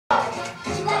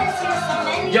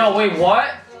Yo, wait, what?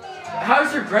 How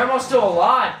is your grandma still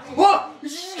alive? What?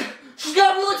 She's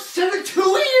gotta be like 72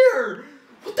 here!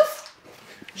 What the f?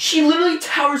 She literally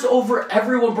towers over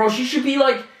everyone, bro. She should be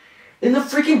like in the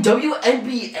freaking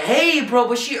WNBA, bro.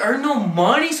 But she earned no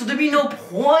money, so there'd be no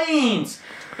points.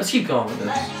 Let's keep going with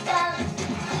this.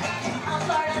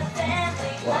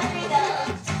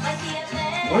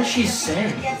 What is she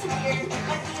saying?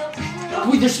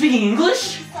 Wait, they're speaking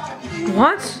English?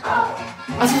 What?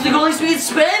 I thought they only speak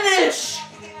Spanish!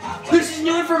 This is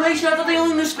new information. I thought they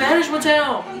only knew Spanish,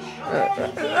 Mateo. I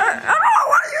don't know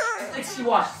what you... Let's see,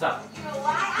 watch this up.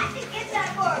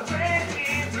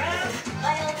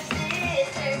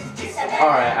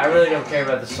 Alright, I really don't care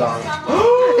about the song.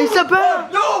 Isabella!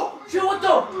 No! Chill, what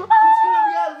the? It's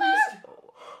gonna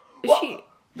be at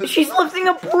least... She's lifting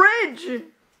a bridge!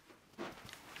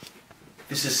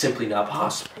 This is simply not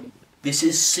possible. This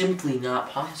is simply not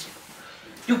possible.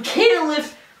 You can't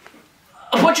lift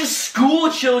a bunch of school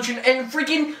children and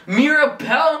freaking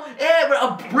Mirabelle and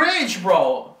a bridge,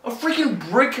 bro. A freaking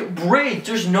brick bridge.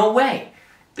 There's no way.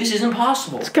 This isn't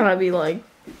possible. It's gonna be like...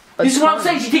 This is what I'm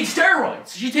saying. She takes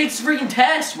steroids. She takes freaking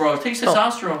tests, bro. She takes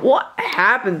testosterone. What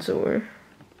happened to her?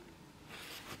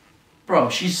 Bro,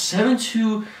 she's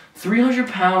 7'2", 300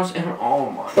 pounds, and oh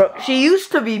my Bro, God. she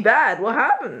used to be bad. What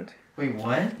happened? Wait,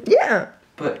 what? Yeah.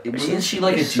 But wasn't she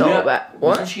like a dude? So bad. What?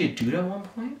 Wasn't she a dude at one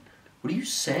point? What are you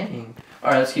saying?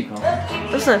 All right, let's keep going.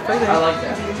 That's not fair. I like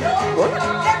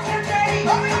that.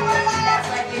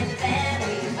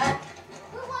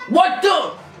 What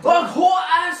the? A whole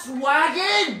ass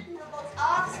wagon?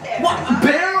 What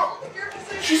barrel?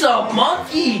 She's a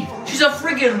monkey. She's a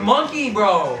freaking monkey,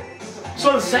 bro. That's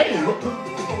what I'm saying. Look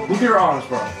at her arms,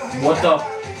 bro. What the?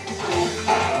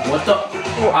 What the?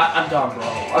 I'm done, bro.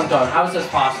 I'm done. How is this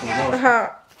possible? No,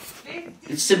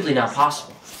 it's simply not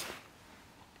possible.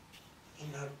 In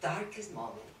our darkest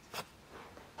moment,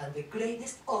 and the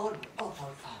greatest honor of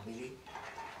our family.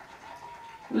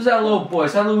 Who's that little boy?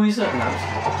 Is that Louisa?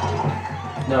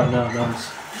 No. No.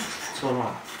 What's going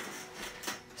on?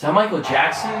 Is that Michael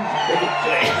Jackson?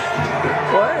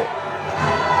 What?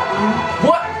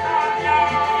 What?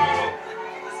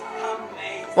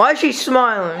 Why is she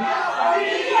smiling?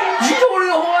 She's holding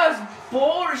a whole ass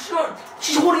boulder.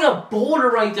 She's holding a boulder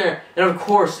right there. And of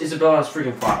course, Isabella has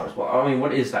freaking flowers. Well, I mean,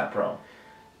 what is that, bro?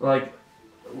 Like,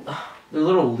 they're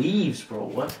little leaves, bro.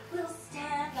 What?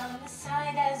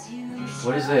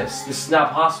 What is this? This is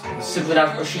not possible. This is simply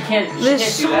not. She can't do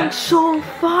This that. song's so She's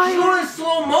fire. going in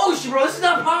slow motion, bro. This is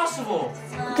not possible.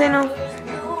 They know.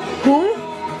 Who?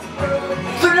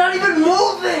 They're not even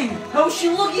moving. How is she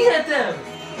looking at them?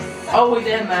 Oh wait,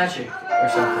 they have magic or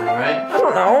something, right? I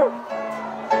don't know.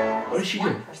 What does she do?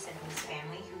 One person in this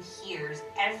family who hears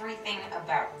everything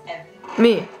about everything.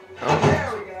 Me.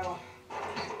 There we go.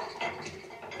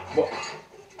 What?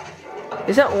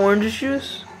 Is that orange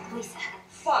juice? Lisa,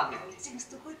 Family seems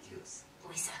to good use.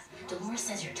 Lisa, Dolores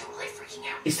says you're totally freaking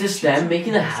out. Is this them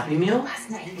making the Happy Meal? Last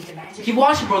night with the magic. Keep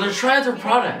watching, bro. They're trying their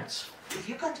products. If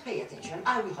you can't pay attention,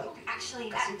 I will help you.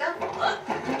 Actually, Sit down. Miracle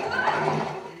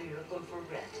for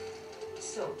bread.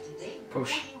 So today, Bro,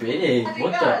 she's big.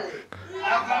 What the?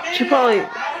 She probably.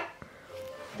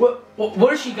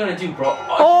 What is she gonna do, bro?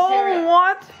 Oh,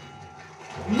 what?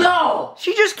 No!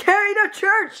 She just carried a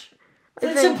church.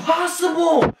 That's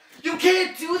impossible! You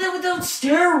can't do that without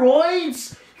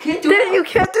steroids! You can't do Then that. you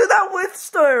can't do that with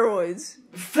steroids.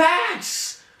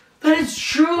 Facts! That is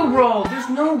true, bro. There's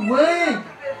no way.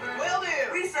 will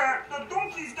do. Lisa, the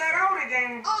donkeys got out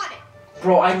again. On it.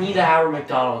 Bro, I need to have a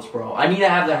McDonald's, bro. I need to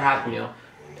have their Happy Meal.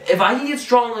 If I can get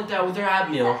strong like that with their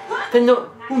Happy Meal, then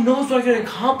who knows what I can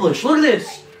accomplish? Look at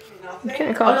this. You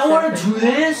can't I don't want to accomplish do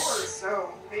this.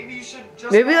 So maybe you should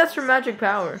just. Maybe that's her magic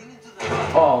power.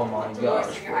 Oh my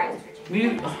gosh, bro.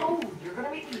 You're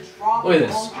gonna make me drop. Look at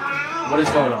this. What is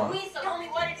going on? Lisa, tell me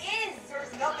what it is.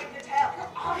 There's nothing to tell. You're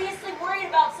obviously worried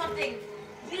about something.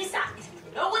 Lisa, if you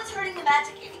know what's hurting the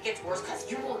magic, if it gets worse, because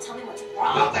you won't tell me what's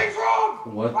wrong. Nothing's wrong.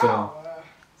 What the? Wow,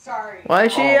 sorry. Why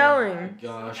is she Oh yelling? my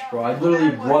gosh, bro. I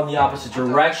literally run the opposite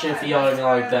direction if you yell at me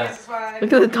like that.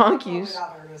 Look at the donkeys.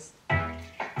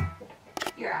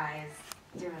 Your eyes.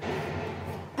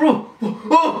 Bro,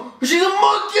 oh, she's a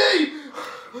monkey!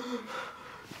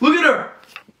 Look at her!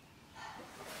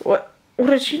 What? What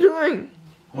is she doing?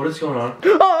 What is going on?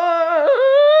 Oh!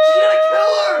 She's gonna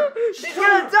kill her! She's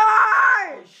gonna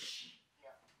die!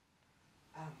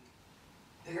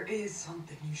 There is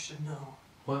something you should know.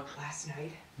 What? Last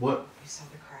night, What? you saw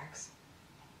the cracks.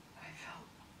 I felt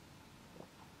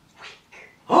weak.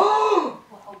 Oh!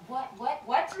 What?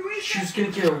 She's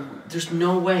gonna get her. There's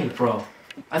no way, bro.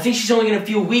 I think she's only gonna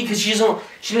feel weak because she's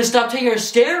gonna stop taking her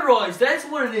steroids. That's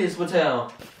what it is,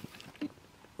 Mattel.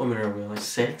 What minute are we on? Like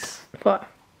 6? 5.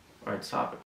 Alright, stop it.